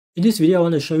In this video, I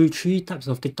want to show you 3 types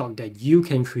of TikTok that you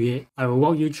can create. I will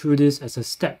walk you through this as a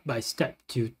step-by-step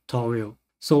tutorial.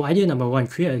 So idea number 1,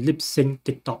 create a lip sync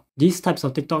TikTok. These types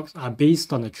of TikToks are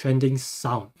based on a trending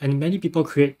sound, and many people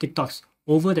create TikToks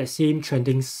over that same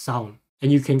trending sound.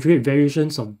 And you can create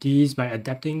variations of these by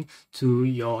adapting to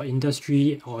your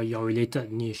industry or your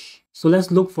related niche. So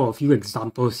let's look for a few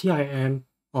examples. Here I am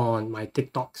on my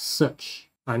TikTok search.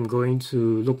 I'm going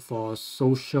to look for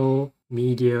social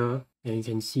media, and you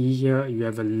can see here you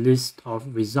have a list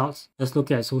of results. Let's look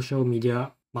at social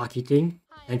media marketing.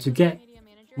 And to get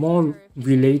more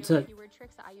related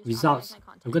results,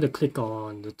 I'm going to click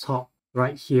on the top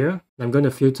right here. I'm going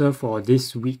to filter for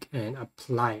this week and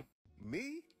apply.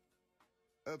 Me?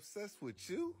 Obsessed with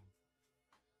you?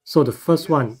 So the first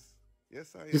one,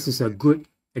 Yes, I am. this is a good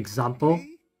example.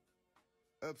 Me?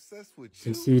 Obsessed with You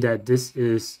can you? see that this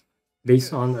is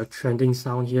based on a trending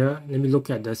sound here. Let me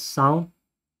look at the sound.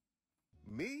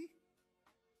 Me?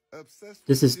 Obsessed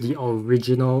This with is the you?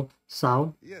 original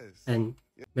sound, Yes. and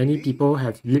many Me? people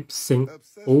have lip synced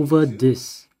Obsessed over with you?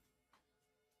 this.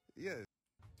 Yes.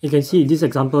 You can see in this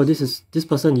example, this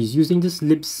person is using this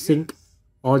lip sync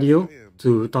audio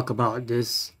to talk about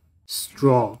this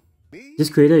straw. Me? This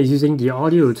creator is using the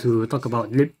audio to talk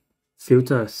about lip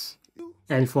filters.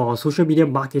 And for social media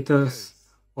marketers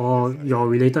or your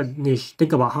related niche,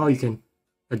 think about how you can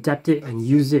adapt it and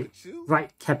use it,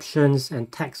 write captions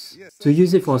and text to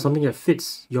use it for something that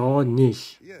fits your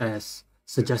niche as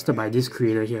suggested by this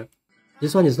creator here.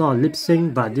 This one is not a lip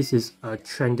sync, but this is a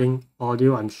trending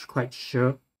audio, I'm quite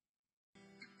sure.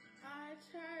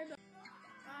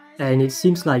 And it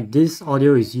seems like this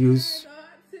audio is used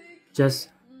just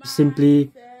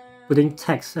simply putting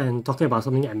text and talking about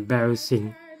something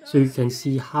embarrassing, so you can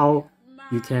see how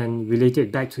you can relate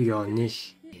it back to your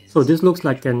niche. So this looks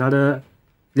like another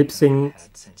lip sync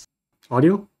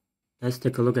audio. Let's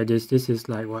take a look at this. This is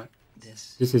like what?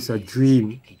 This is a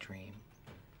dream.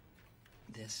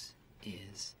 This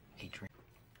is a dream.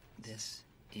 This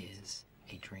is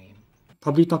a dream.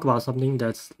 Probably talk about something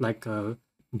that's like a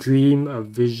dream, a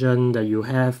vision that you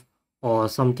have, or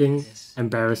something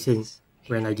embarrassing.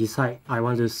 When I decide I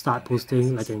want to start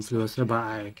posting like an influencer,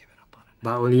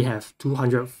 but only have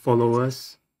 200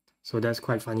 followers, so that's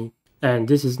quite funny. And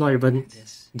this is not even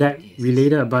that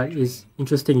related, but it's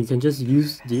interesting. You can just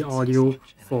use the audio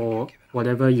for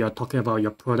whatever you're talking about,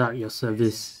 your product, your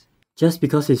service. Just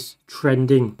because it's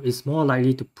trending, it's more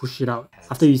likely to push it out.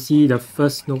 After you see the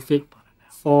first snowflake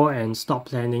fall and stop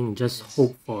planning, just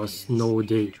hope for a snow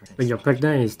day. When you're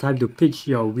pregnant, it's time to pitch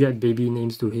your weird baby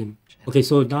names to him. Okay,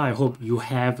 so now I hope you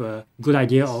have a good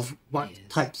idea of what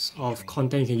types of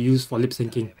content you can use for lip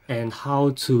syncing and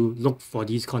how to look for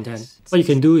these content. What you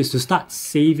can do is to start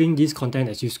saving this content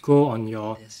as you scroll on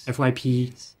your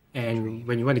FYP, and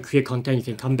when you want to create content, you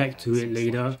can come back to it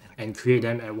later and create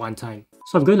them at one time.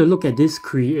 So I'm going to look at this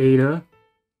creator,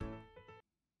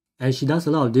 and she does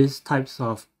a lot of these types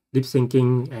of lip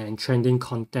syncing and trending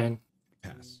content.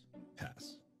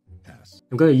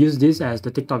 I'm going to use this as the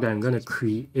TikTok that I'm going to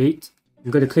create.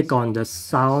 I'm going to click on the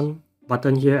sound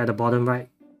button here at the bottom right.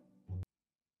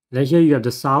 Then here you have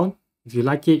the sound. If you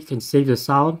like it, you can save the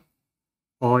sound.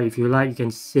 Or if you like, you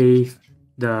can save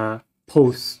the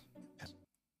post.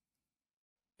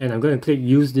 And I'm going to click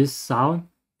use this sound.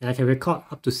 And I can record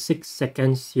up to 6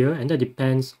 seconds here, and that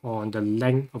depends on the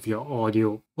length of your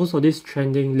audio. Most of these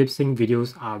trending lip sync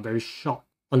videos are very short.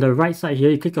 On the right side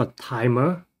here, you click on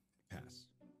timer.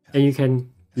 And you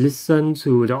can listen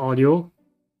to the audio.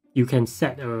 You can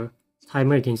set a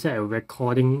timer, you can set a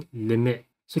recording limit.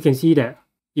 So you can see that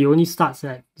it only starts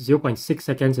at 0.6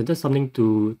 seconds, and that's something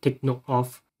to take note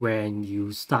of when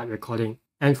you start recording.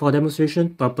 And for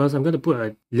demonstration purpose, I'm going to put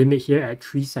a limit here at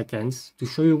 3 seconds to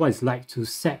show you what it's like to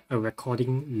set a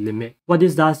recording limit. What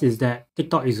this does is that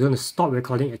TikTok is going to stop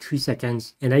recording at 3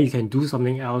 seconds, and then you can do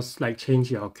something else like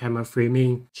change your camera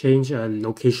framing, change a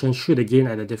location, shoot again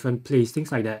at a different place,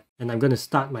 things like that. And I'm going to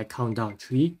start my countdown.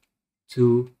 3,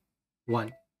 2,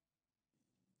 1.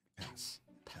 Pass.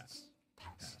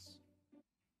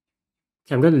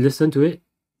 Okay, I'm going to listen to it.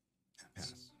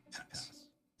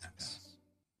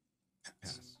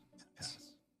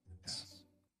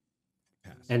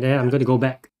 And then I'm going to go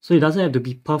back. So it doesn't have to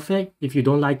be perfect. If you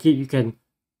don't like it, you can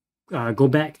go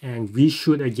back and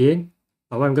reshoot again.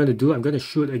 But what I'm going to do, I'm going to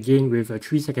shoot again with a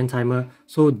 3-second timer.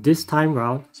 So this time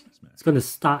round, it's going to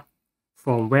start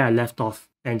from where I left off.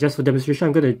 And just for demonstration,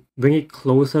 I'm going to bring it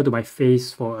closer to my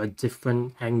face for a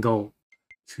different angle.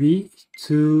 3,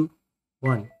 2,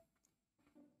 1.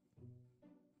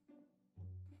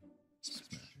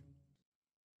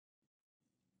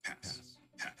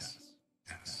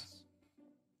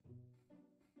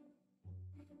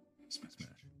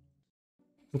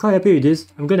 I'm quite happy with this.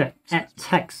 I'm gonna add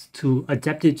text to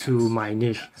adapt it to my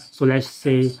niche. So let's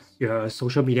say you're a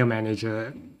social media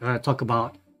manager. You wanna talk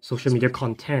about social media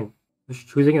content.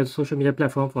 Choosing a social media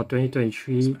platform for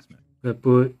 2023. I'm gonna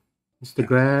put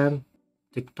Instagram,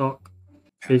 TikTok,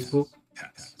 Facebook,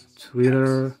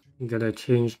 Twitter. I'm gonna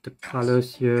change the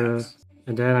colors here.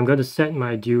 And then I'm gonna set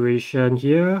my duration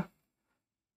here.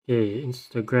 Okay,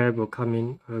 Instagram will come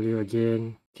in earlier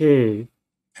again. Okay,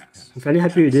 I'm fairly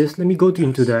happy with this. Let me go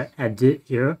into the edit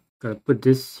here. Gonna put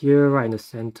this here right in the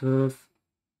center.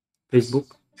 Facebook,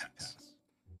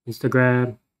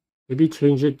 Instagram. Maybe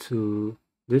change it to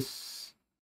this.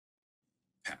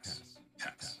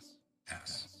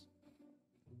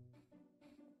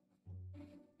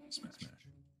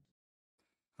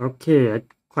 Okay, I'm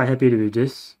quite happy with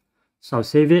this. So I'll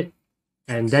save it.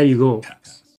 And there you go.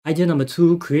 Idea number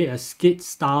 2, create a skit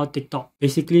style TikTok.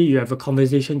 Basically, you have a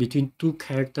conversation between two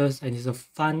characters and it's a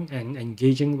fun and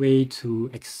engaging way to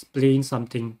explain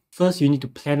something. First, you need to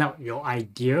plan out your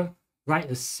idea. Write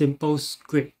a simple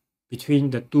script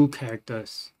between the two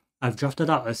characters. I've drafted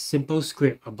out a simple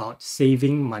script about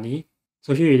saving money.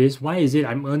 So here it is. Why is it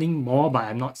I'm earning more but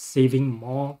I'm not saving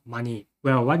more money?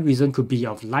 Well, one reason could be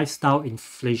of lifestyle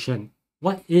inflation.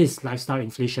 What is lifestyle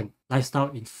inflation? Lifestyle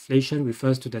inflation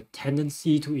refers to the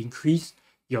tendency to increase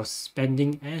your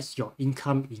spending as your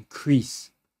income increase.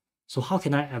 So how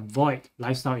can I avoid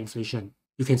lifestyle inflation?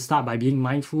 You can start by being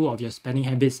mindful of your spending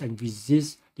habits and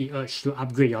resist the urge to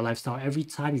upgrade your lifestyle every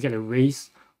time you get a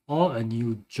raise or a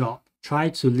new job. Try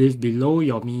to live below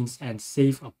your means and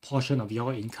save a portion of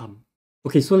your income.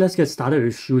 Okay, so let's get started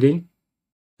with shooting.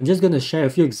 I'm just going to share a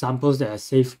few examples that I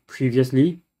saved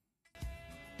previously.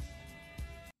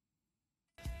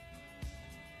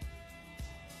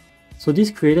 So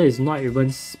this creator is not even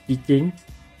speaking,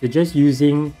 they're just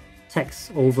using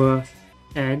text over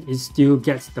and it still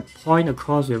gets the point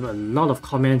across with a lot of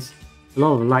comments, a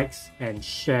lot of likes and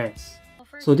shares.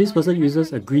 So this person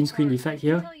uses a green screen effect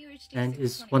here and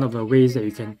it's one of the ways that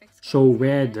you can show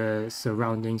where the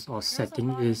surroundings or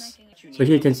setting is. So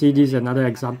here you can see this is another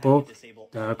example.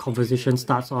 The conversation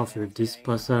starts off with this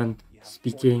person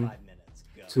speaking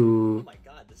to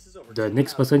the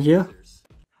next person here.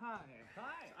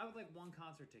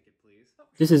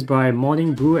 This is by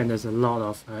Morning Brew and there's a lot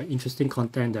of interesting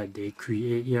content that they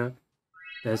create here.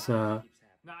 There's a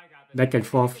back and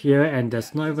forth here and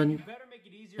there's not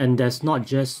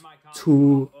just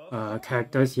two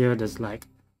characters here, there's like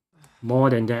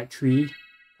more than that, 3. Is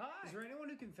there anyone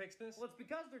who can fix this? Well, it's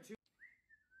because they're too...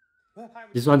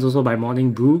 This one's also by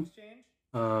Morning Brew.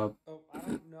 I don't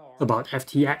know. About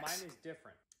FTX. Mine is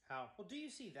different. How? Well, do you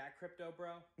see that crypto, bro?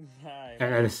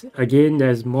 And again,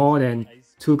 there's more than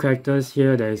 2 characters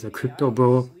here. There's a crypto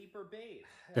bro.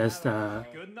 There's the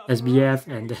SBF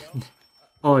and then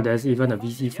there's even a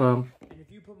VC firm.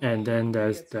 And then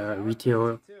there's the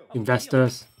retail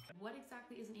investors. What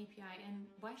exactly is an API and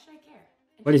why should I care?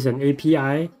 What is an API?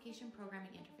 Application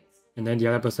programming interface. And then the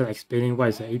other person explaining what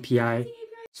is an API.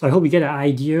 So I hope you get an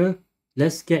idea.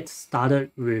 Let's get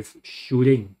started with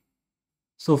shooting.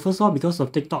 So first of all, because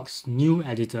of TikTok's new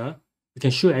editor, you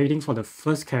can shoot everything for the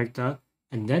first character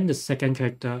and then the second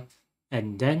character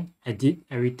and then edit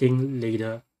everything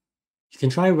later. You can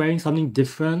try wearing something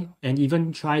different and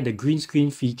even try the green screen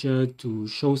feature to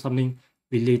show something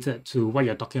related to what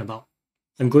you're talking about.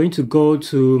 I'm going to go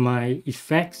to my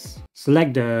effects,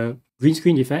 select the green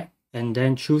screen effect and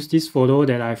then choose this photo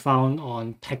that I found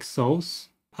on Pexels.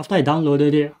 After I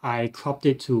downloaded it, I cropped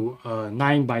it to a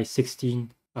 9:16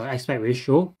 aspect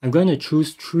ratio. I'm going to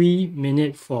choose 3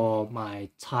 minutes for my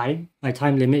time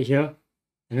limit here.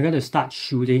 And I'm going to start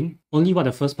shooting only what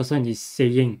the first person is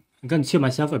saying. I'm going to tilt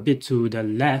myself a bit to the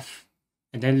left.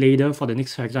 And then later for the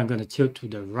next character, I'm going to tilt to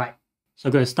the right. So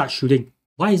I'm going to start shooting.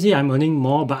 Why is it I'm earning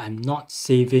more but I'm not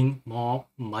saving more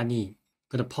money?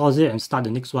 I'm going to pause it and start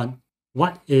the next one.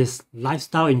 What is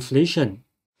lifestyle inflation?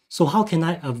 So how can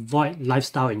I avoid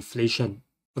lifestyle inflation?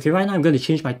 Okay, right now I'm going to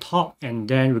change my top and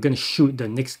then we're going to shoot the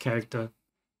next character.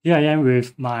 Here I am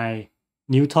with my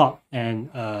new top and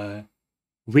a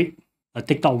wig, a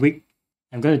TikTok wig.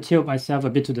 I'm going to tilt myself a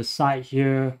bit to the side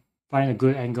here, find a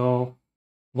good angle.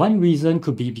 One reason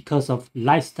could be because of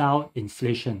lifestyle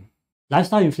inflation.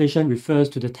 Lifestyle inflation refers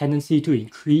to the tendency to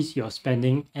increase your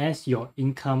spending as your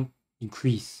income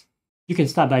increases. You can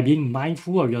start by being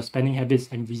mindful of your spending habits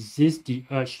and resist the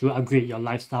urge to upgrade your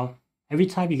lifestyle every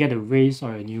time you get a raise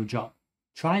or a new job.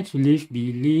 Try to live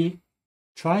below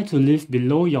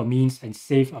your means and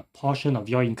save a portion of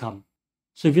your income.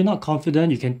 So if you're not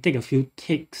confident, you can take a few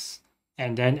takes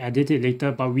and then edit it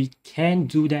later, but we can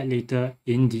do that later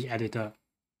in the editor.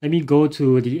 Let me go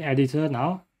to the editor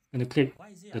now. I'm going to click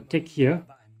the tick here.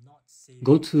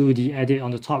 Go to the edit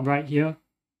on the top right here.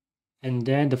 And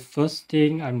then the first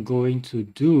thing I'm going to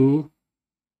do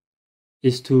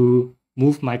is to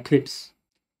move my clips.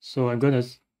 So I'm going to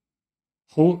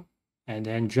hold and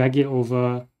then drag it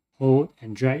over, hold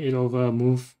and drag it over,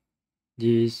 move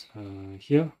this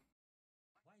here.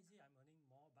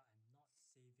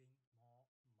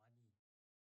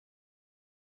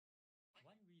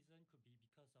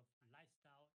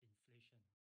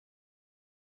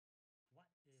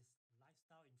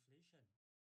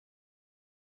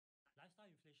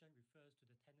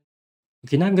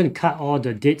 Okay, now I'm going to cut all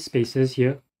the dead spaces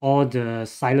here, all the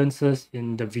silences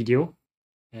in the video.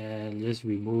 And let's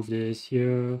remove this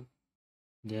here.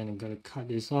 Then I'm going to cut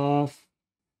this off.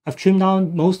 I've trimmed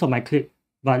down most of my clip,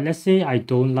 but let's say I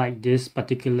don't like this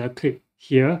particular clip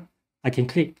here. I can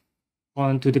click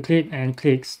onto the clip and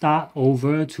click start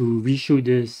over to reshoot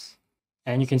this.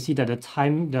 And you can see that the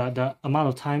time, the amount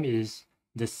of time is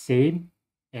the same,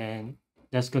 and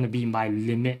that's going to be my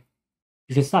limit.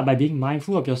 You can start by being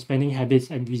mindful of your spending habits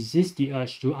and resist the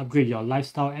urge to upgrade your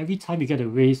lifestyle every time you get a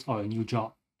raise or a new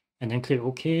job. And then click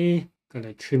OK.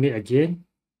 Gonna trim it again.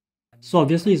 So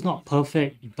obviously it's not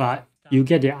perfect, but you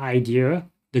get the idea.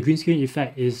 The green screen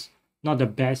effect is not the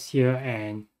best here,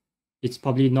 and it's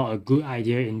probably not a good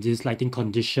idea in these lighting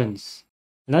conditions.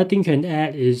 Another thing you can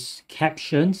add is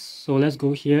captions. So let's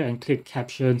go here and click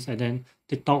captions, and then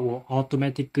TikTok will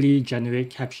automatically generate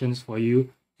captions for you,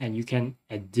 and you can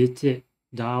edit it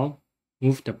down,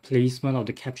 move the placement of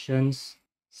the captions,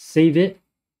 save it.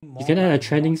 You can add a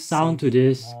trending sound to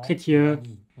this. Click here,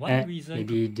 add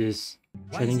maybe this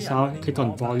trending sound, click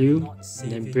on volume,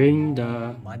 and then bring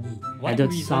the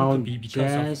added sound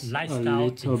just a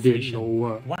little bit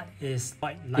lower.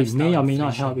 It may or may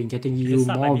not help in getting you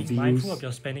more views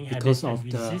because of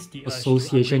the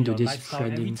association to this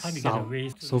trending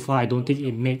sound. So far, I don't think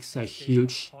it makes a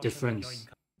huge difference.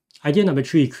 Idea number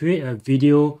 3, create a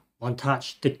video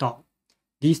montage TikTok.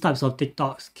 These types of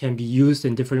TikToks can be used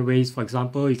in different ways. For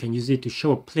example, you can use it to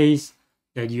show a place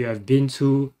that you have been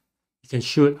to. You can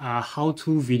shoot a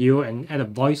how-to video and add a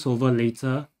voiceover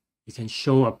later. You can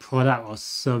show a product or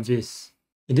service.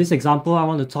 In this example, I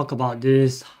want to talk about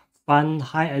this fun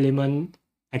high-element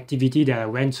activity that I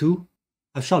went to.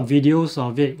 I've shot videos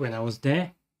of it when I was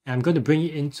there, and I'm going to bring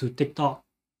it into TikTok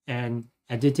and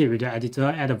edit it with the editor,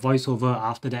 add a voiceover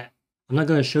after that. I'm not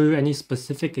going to show you any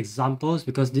specific examples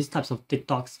because these types of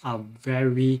TikToks are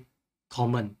very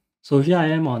common. So here I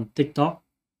am on TikTok.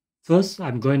 First,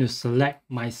 I'm going to select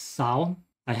my sound.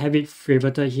 I have it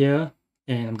favorited here,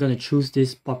 and I'm going to choose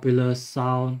this popular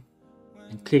sound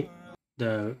and click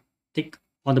the tick.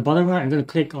 On the bottom right, I'm going to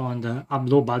click on the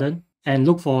upload button and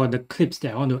look for the clips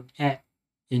that I want to add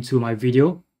into my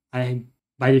video.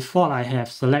 By default, I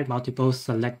have select multiple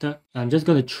selected. I'm just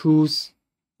going to choose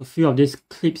a few of these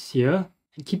clips here,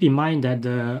 and keep in mind that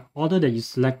the order that you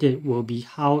selected will be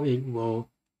how it will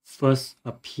first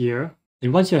appear.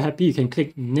 And once you're happy, you can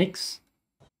click next.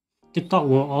 TikTok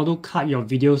will auto cut your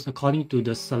videos according to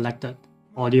the selected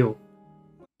audio.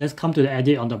 Let's come to the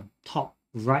edit on the top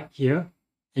right here,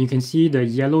 and you can see the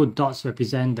yellow dots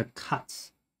represent the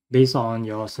cuts based on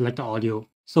your selected audio.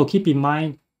 So keep in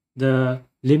mind the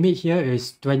limit here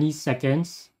is 20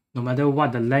 seconds no matter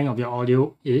what the length of your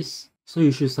audio is. So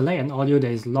you should select an audio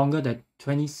that is longer than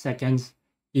 20 seconds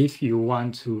if you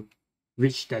want to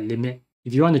reach that limit.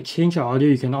 If you want to change your audio,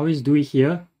 you can always do it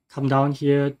here. Come down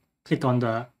here, click on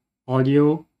the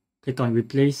audio, click on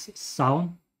replace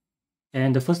sound.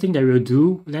 And the first thing that we'll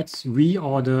do, let's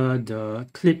reorder the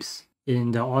clips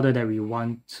in the order that we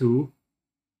want to.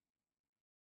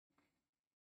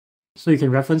 So you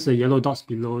can reference the yellow dots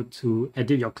below to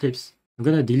edit your clips. I'm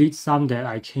going to delete some that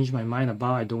I changed my mind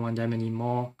about. I don't want them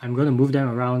anymore. I'm going to move them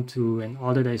around to an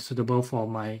order that is suitable for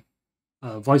my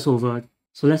voiceover.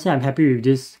 So let's say I'm happy with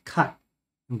this cut.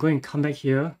 I'm going to come back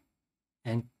here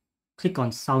and click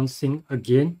on sound sync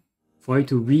again for it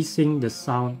to re-sync the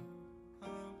sound.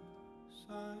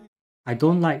 I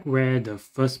don't like where the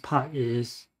first part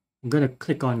is. I'm going to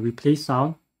click on replace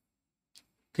sound.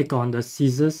 Click on the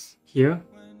scissors here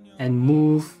and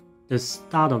move the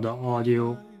start of the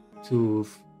audio to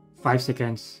 5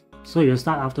 seconds. So you'll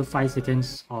start after 5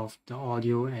 seconds of the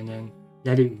audio and then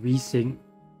let it resync.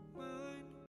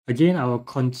 Again, I will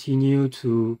continue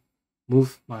to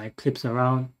move my clips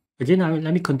around. Again,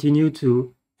 let me continue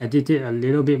to edit it a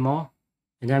little bit more,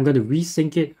 and then I'm going to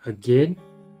resync it again.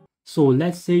 So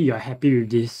let's say you're happy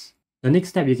with this. The next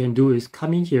step you can do is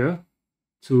come in here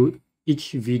to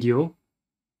each video,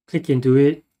 click into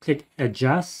it, click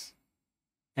adjust,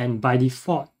 and by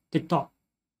default, TikTok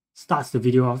starts the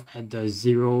video off at the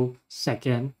 0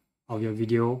 second of your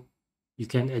video. You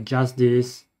can adjust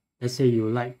this. Let's say you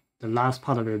like the last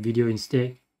part of your video instead.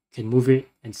 You can move it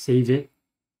and save it.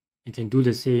 You can do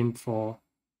the same for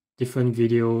different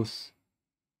videos.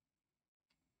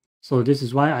 So this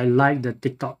is why I like the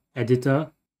TikTok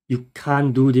editor. You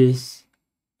can't do this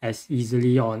as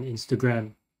easily on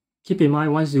Instagram. Keep in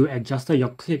mind, once you adjusted your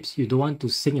clips, you don't want to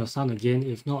sync your sound again.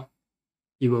 If not,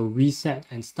 it will reset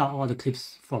and start all the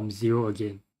clips from 0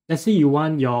 again. Let's say you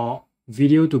want your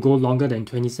video to go longer than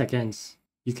 20 seconds.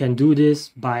 You can do this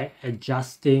by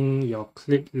adjusting your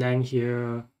clip length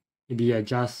here. Maybe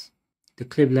adjust the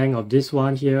clip length of this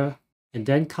one here, and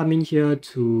then come in here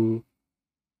to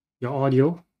your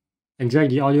audio and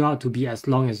drag the audio out to be as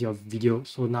long as your video.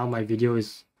 So now my video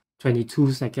is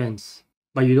 22 seconds.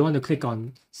 But you don't want to click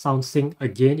on sound sync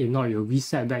again, if not you'll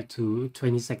reset back to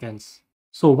 20 seconds.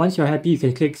 So once you're happy, you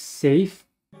can click save.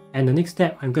 And the next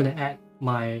step, I'm going to add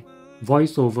my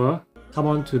voiceover. Come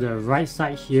on to the right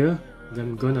side here.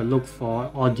 I'm going to look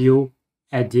for audio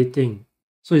editing.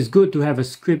 So it's good to have a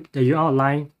script that you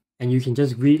outline and you can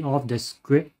just read off the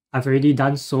script. I've already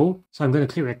done so. So I'm going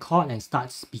to click record and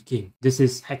start speaking. This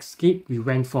is Escape. We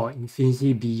went for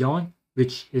Infinity Beyond,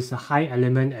 which is a high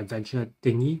element adventure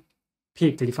thingy.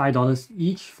 Paid $35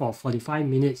 each for 45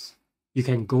 minutes. You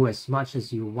can go as much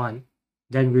as you want.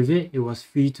 Then with it, it was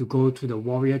free to go to the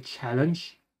Warrior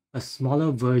Challenge, a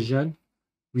smaller version.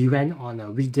 We went on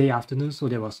a weekday afternoon, so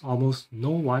there was almost no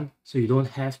one, so you don't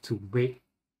have to wait.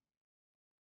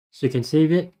 So you can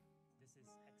save it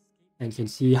and you can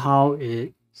see how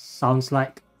it sounds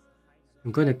like.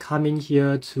 I'm going to come in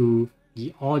here to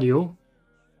the audio,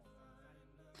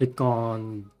 click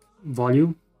on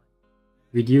volume,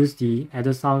 reduce the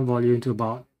added sound volume to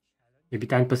about maybe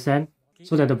 10%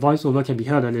 so that the voiceover can be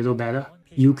heard a little better.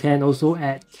 You can also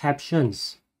add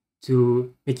captions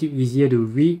to make it easier to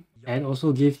read and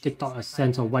also give TikTok a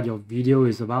sense of what your video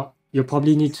is about. You'll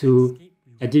probably need to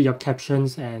edit your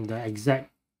captions and the exact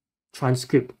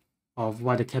transcript of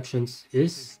what the captions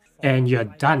is, and you're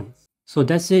done. So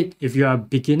that's it. If you're a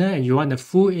beginner and you want a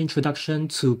full introduction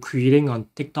to creating on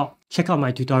TikTok, check out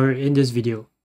my tutorial in this video.